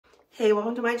Hey,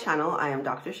 welcome to my channel. I am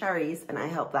Dr. Shareece and I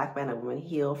help Black men and women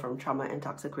heal from trauma and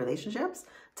toxic relationships.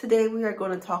 Today we are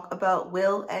going to talk about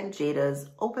Will and Jada's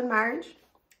open marriage,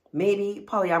 maybe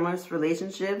polyamorous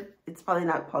relationship. It's probably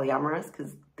not polyamorous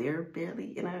because they're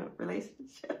barely in a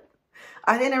relationship.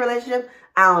 Are they in a relationship?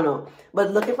 I don't know.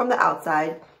 But looking from the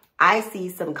outside, I see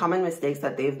some common mistakes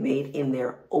that they've made in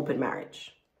their open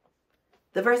marriage.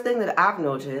 The first thing that I've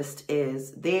noticed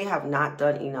is they have not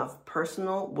done enough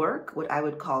personal work, what I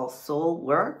would call soul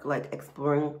work, like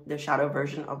exploring the shadow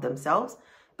version of themselves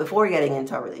before getting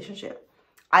into a relationship.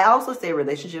 I also say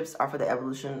relationships are for the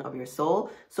evolution of your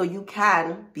soul, so you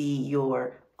can be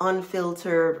your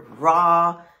unfiltered,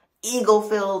 raw,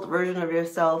 ego-filled version of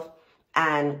yourself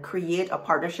and create a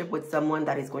partnership with someone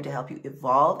that is going to help you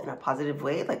evolve in a positive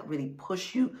way, like really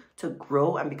push you to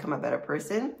grow and become a better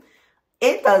person.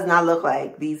 It does not look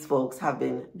like these folks have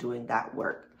been doing that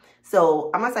work. So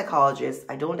I'm a psychologist.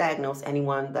 I don't diagnose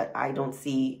anyone that I don't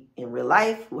see in real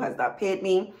life who has not paid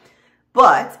me.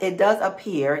 But it does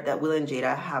appear that Will and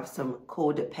Jada have some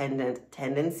codependent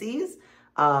tendencies.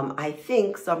 I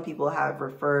think some people have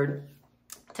referred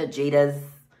to Jada's,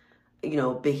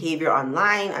 behavior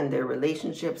online and their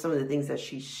relationship, some of the things that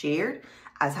she shared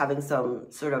as having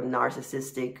some sort of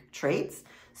narcissistic traits.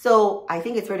 So I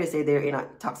think it's fair to say they're in a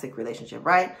toxic relationship,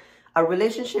 right? A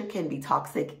relationship can be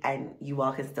toxic and you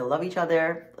all can still love each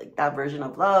other, like that version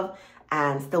of love,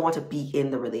 and still want to be in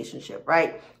the relationship,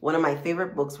 right? One of my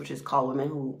favorite books, which is called Women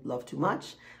Who Love Too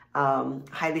Much,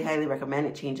 highly recommend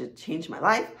it, changed my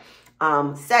life,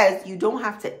 says you don't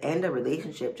have to end a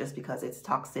relationship just because it's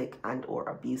toxic and or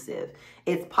abusive.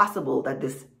 It's possible that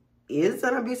this is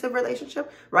an abusive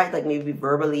relationship, right? Like maybe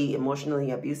verbally,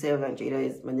 emotionally abusive and Jada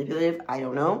is manipulative. I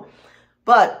don't know.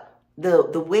 But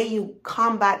the way you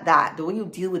combat that, the way you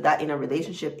deal with that in a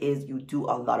relationship is you do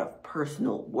a lot of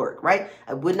personal work, right?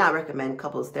 I would not recommend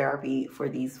couples therapy for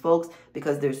these folks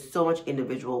because there's so much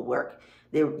individual work.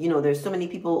 There's so many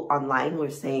people online who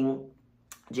are saying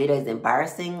Jada is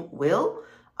embarrassing Will.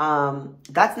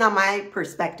 That's not my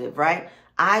perspective, right?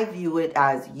 I view it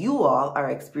as you all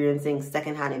are experiencing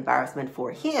secondhand embarrassment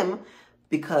for him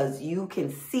because you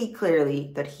can see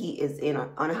clearly that he is in an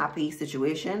unhappy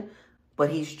situation,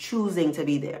 but he's choosing to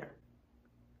be there,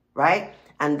 right?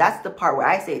 And that's the part where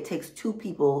I say it takes two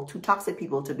toxic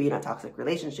people to be in a toxic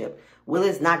relationship. Will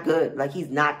is not good. Like, he's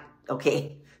not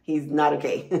okay. He's not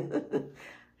okay.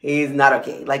 He's not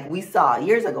okay. Like we saw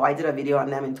years ago, I did a video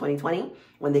on them in 2020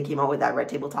 when they came out with that Red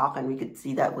Table Talk and we could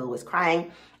see that Will was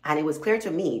crying. And it was clear to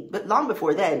me, but long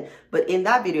before then, but in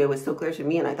that video, it was so clear to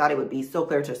me and I thought it would be so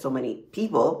clear to so many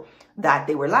people that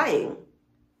they were lying.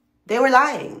 They were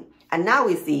lying. And now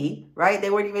we see, right, they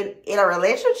weren't even in a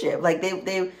relationship. Like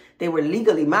they were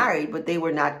legally married, but they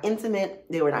were not intimate.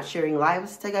 They were not sharing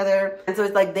lives together. And so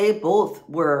it's like they both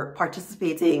were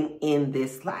participating in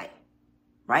this lie.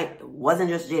 Right? It wasn't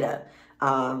just Jada.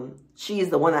 She is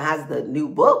the one that has the new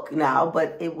book now,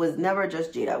 but it was never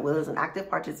just Jada. Will is an active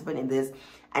participant in this,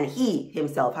 and he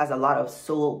himself has a lot of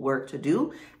soul work to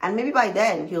do. And maybe by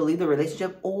then he'll leave the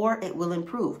relationship or it will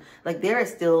improve. Like there is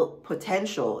still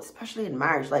potential, especially in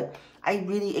marriage. Like I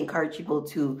really encourage people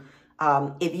to,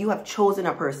 if you have chosen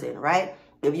a person, right?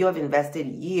 If you have invested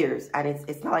years and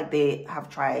it's not like they have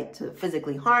tried to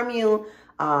physically harm you,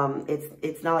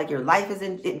 it's not like your life is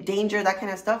in danger, that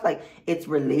kind of stuff. Like it's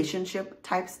relationship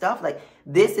type stuff. Like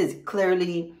this is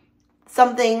clearly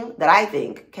something that I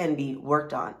think can be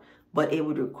worked on, but it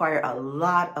would require a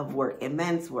lot of work,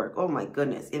 immense work. Oh my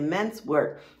goodness, immense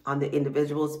work on the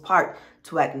individual's part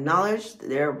to acknowledge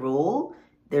their role,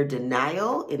 their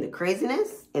denial in the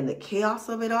craziness, in the chaos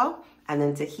of it all, and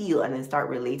then to heal and then start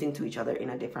relating to each other in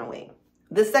a different way.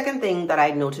 The second thing that I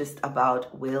noticed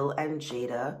about Will and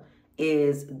Jada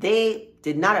is they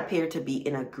did not appear to be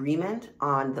in agreement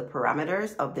on the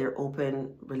parameters of their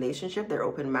open relationship, their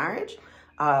open marriage.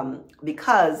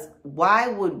 Because why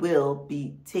would Will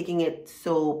be taking it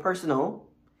so personal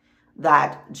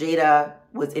that Jada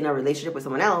was in a relationship with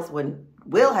someone else when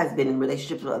Will has been in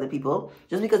relationships with other people?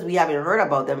 Just because we haven't heard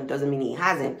about them doesn't mean he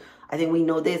hasn't. I think we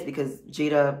know this because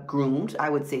Jada groomed, I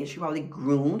would say she probably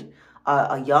groomed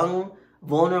a young,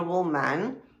 vulnerable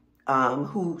man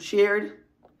who shared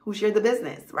the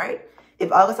business, right?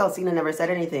 If August Alsina never said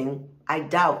anything, I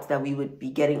doubt that we would be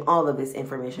getting all of this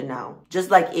information now. Just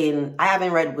like I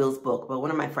haven't read Will's book, but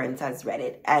one of my friends has read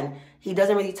it. And he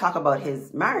doesn't really talk about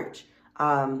his marriage.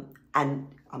 And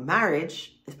a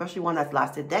marriage, especially one that's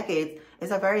lasted decades,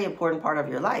 is a very important part of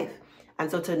your life. And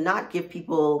so to not give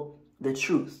people the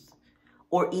truth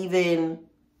or even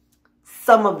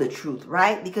some of the truth,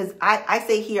 right? Because I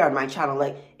say here on my channel,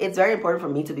 like, it's very important for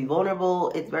me to be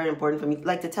vulnerable. It's very important for me,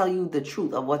 like, to tell you the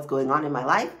truth of what's going on in my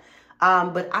life.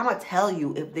 But I'm going to tell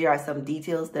you if there are some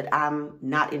details that I'm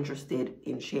not interested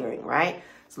in sharing, right?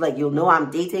 So, like, you'll know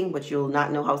I'm dating, but you'll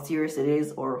not know how serious it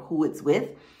is or who it's with.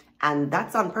 And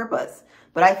that's on purpose.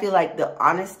 But I feel like the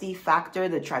honesty factor,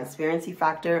 the transparency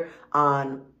factor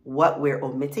on what we're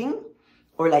omitting,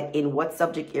 or like in what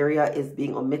subject area is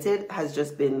being omitted, has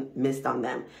just been missed on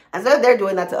them. And so they're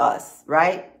doing that to us,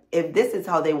 right? If this is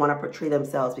how they want to portray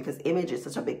themselves, because image is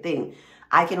such a big thing,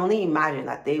 I can only imagine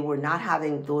that they were not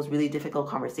having those really difficult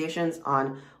conversations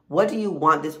on what do you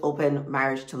want this open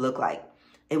marriage to look like.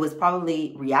 It was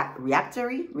probably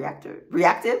reactive,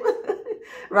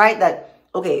 right? That,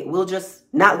 okay, we'll just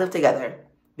not live together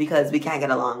because we can't get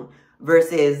along,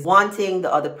 versus wanting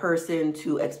the other person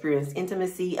to experience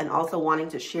intimacy and also wanting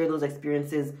to share those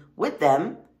experiences with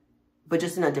them, but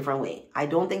just in a different way. I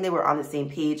don't think they were on the same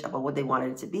page about what they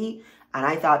wanted it to be. And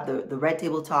I thought the red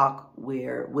table talk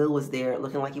where Will was there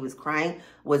looking like he was crying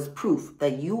was proof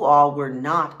that you all were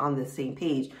not on the same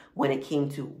page when it came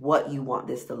to what you want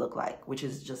this to look like, which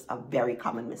is just a very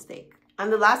common mistake.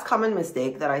 And the last common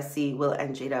mistake that I see Will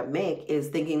and Jada make is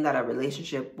thinking that a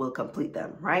relationship will complete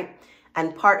them, right?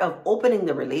 And part of opening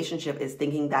the relationship is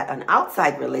thinking that an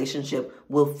outside relationship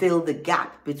will fill the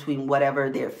gap between whatever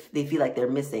they feel like they're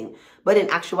missing. But in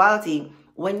actuality,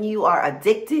 when you are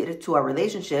addicted to a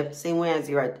relationship, same way as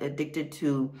you're addicted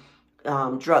to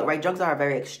drug, right? Drugs are a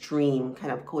very extreme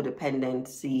kind of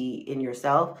codependency in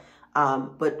yourself.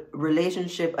 But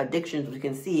relationship addictions, we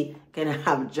can see, can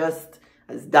have just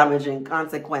as damaging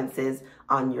consequences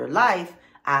on your life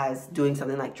as doing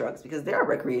something like drugs, because there are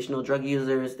recreational drug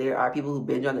users. There are people who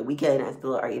binge on the weekend and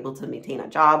still are able to maintain a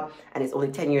job, and it's only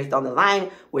 10 years down the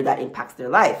line where that impacts their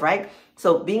life, right?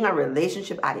 So being a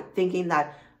relationship addict, thinking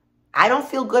that I don't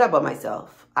feel good about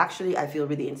myself. Actually, I feel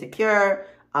really insecure.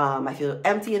 I feel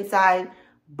empty inside,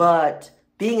 but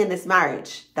being in this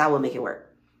marriage, that will make it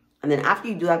work. And then after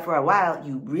you do that for a while,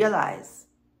 you realize,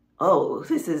 oh,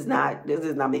 this is not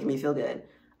making me feel good.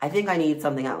 I think I need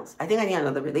something else. I think I need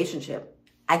another relationship.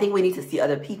 I think we need to see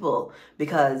other people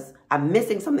because I'm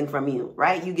missing something from you,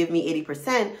 right? You give me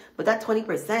 80%, but that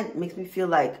 20% makes me feel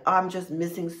like, oh, I'm just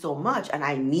missing so much and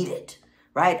I need it,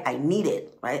 right? I need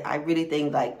it, right? I really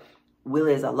think like Will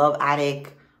is a love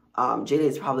addict. Jada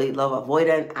is probably love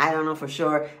avoidant. I don't know for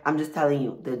sure. I'm just telling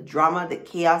you, the drama, the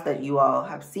chaos that you all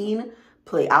have seen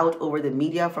play out over the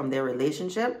media from their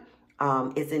relationship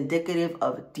is indicative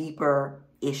of deeper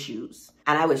issues.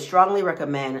 And I would strongly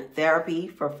recommend therapy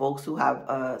for folks who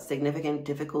have significant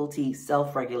difficulty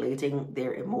self-regulating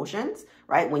their emotions,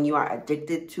 right? When you are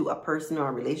addicted to a person or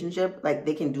a relationship, like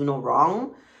they can do no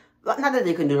wrong. Not that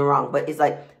they can do no wrong, but it's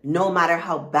like no matter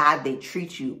how bad they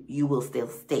treat you, you will still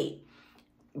stay.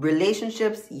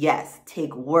 Relationships, yes,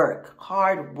 take work,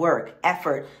 hard work,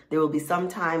 effort. There will be some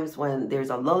times when there's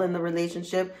a lull in the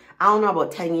relationship. I don't know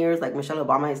about 10 years like Michelle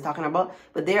Obama is talking about,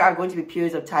 but there are going to be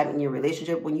periods of time in your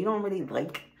relationship when you don't really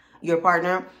like your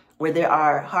partner, where there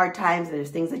are hard times and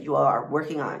there's things that you all are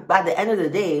working on. But at the end of the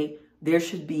day, there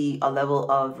should be a level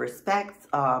of respect,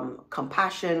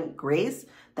 compassion, grace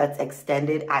that's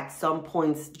extended at some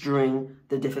points during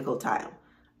the difficult time.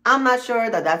 I'm not sure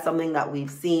that that's something that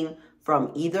we've seen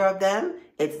from either of them.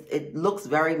 It looks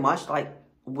very much like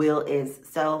Will is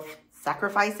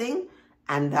self-sacrificing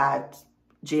and that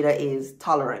Jada is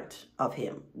tolerant of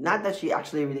him. Not that she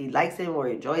actually really likes him or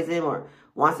enjoys him or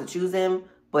wants to choose him,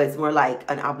 but it's more like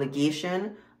an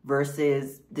obligation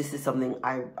versus this is something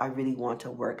I really want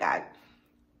to work at.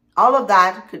 All of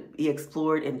that could be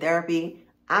explored in therapy.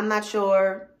 I'm not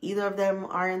sure either of them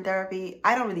are in therapy.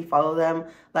 I don't really follow them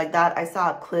like that. I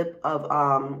saw a clip of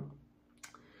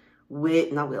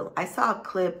I saw a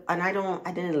clip and I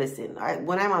didn't listen.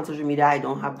 When I'm on social media, I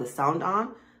don't have the sound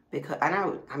on because, and I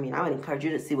would encourage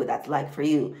you to see what that's like for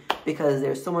you because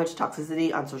there's so much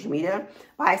toxicity on social media.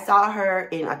 But I saw her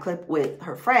in a clip with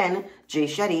her friend, Jay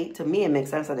Shetty. To me, it makes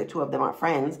sense that the two of them are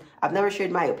friends. I've never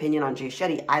shared my opinion on Jay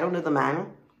Shetty. I don't know the man,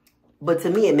 but to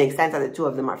me, it makes sense that the two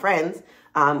of them are friends.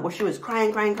 Where she was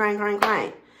crying.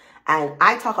 And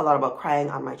I talk a lot about crying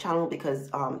on my channel because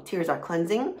tears are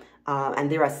cleansing.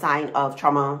 And they're a sign of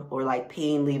trauma or like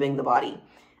pain leaving the body.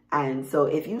 And so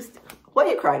if you, what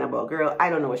are you crying about, girl? I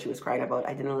don't know what she was crying about.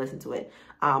 I didn't listen to it.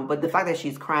 But the fact that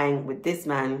she's crying with this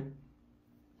man,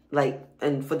 like,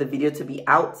 and for the video to be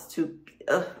out to,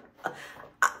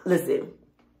 listen,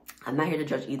 I'm not here to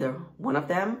judge either one of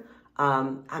them.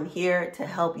 I'm here to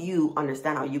help you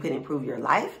understand how you can improve your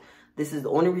life This is the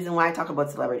only reason why I talk about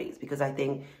celebrities, because I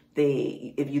think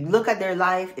if you look at their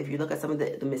life, if you look at some of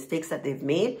the mistakes that they've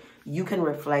made, you can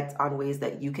reflect on ways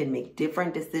that you can make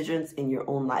different decisions in your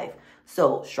own life.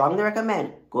 So strongly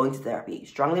recommend going to therapy.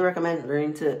 Strongly recommend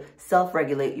learning to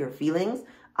self-regulate your feelings.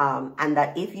 And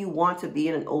that if you want to be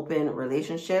in an open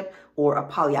relationship or a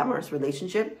polyamorous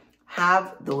relationship,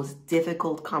 have those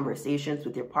difficult conversations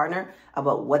with your partner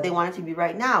about what they want it to be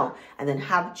right now. And then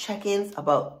have check-ins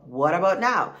about what about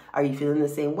now? Are you feeling the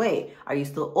same way? Are you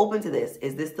still open to this?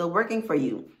 Is this still working for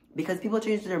you? Because people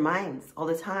change their minds all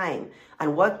the time.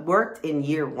 And what worked in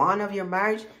year 1 of your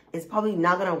marriage is probably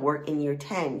not going to work in year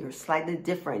 10. You're slightly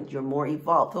different. You're more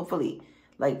evolved, hopefully.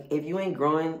 Like, if you ain't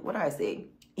growing, what do I say?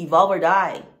 Evolve or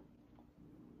die.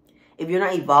 If you're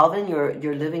not evolving,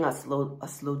 you're living a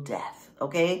slow death,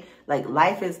 okay? Like,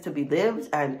 life is to be lived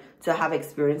and to have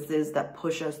experiences that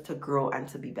push us to grow and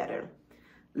to be better.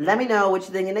 Let me know what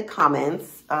you think in the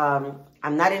comments. I'm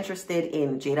not interested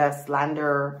in Jada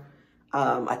slander,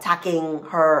 attacking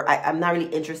her. I'm not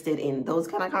really interested in those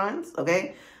kind of comments,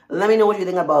 okay? Let me know what you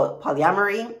think about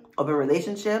polyamory, open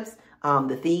relationships,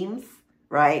 the themes,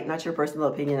 right? Not your personal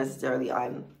opinion necessarily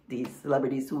on these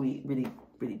celebrities who we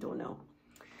really don't know.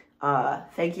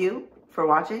 Thank you for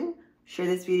watching. Share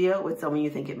this video with someone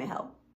you think it may help.